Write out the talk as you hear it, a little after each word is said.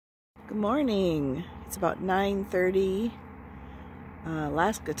Good morning. It's about 9:30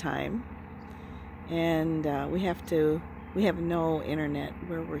 Alaska time, and we have no internet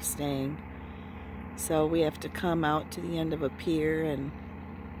where we're staying, so we have to come out to the end of a pier and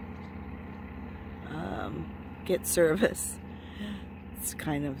get service. It's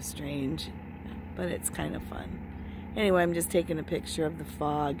kind of strange, but it's kind of fun. Anyway, I'm just taking a picture of the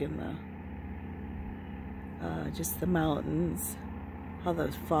fog and just the mountains, how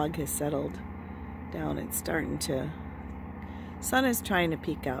the fog has settled down. It's starting to, sun is trying to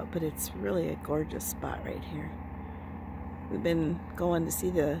peek out, but it's really a gorgeous spot right here. We've been going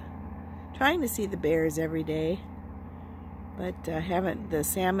to trying to see the bears every day, but the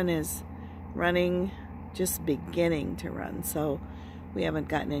salmon is running, just beginning to run, so we haven't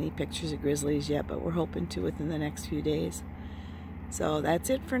gotten any pictures of grizzlies yet, but we're hoping to within the next few days. So that's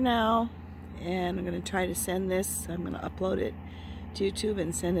it for now, and I'm going to try to send this. I'm going to upload it to YouTube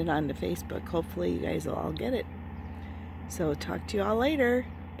and send it on to Facebook. Hopefully you guys will all get it. So talk to you all later.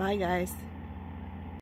 Bye guys.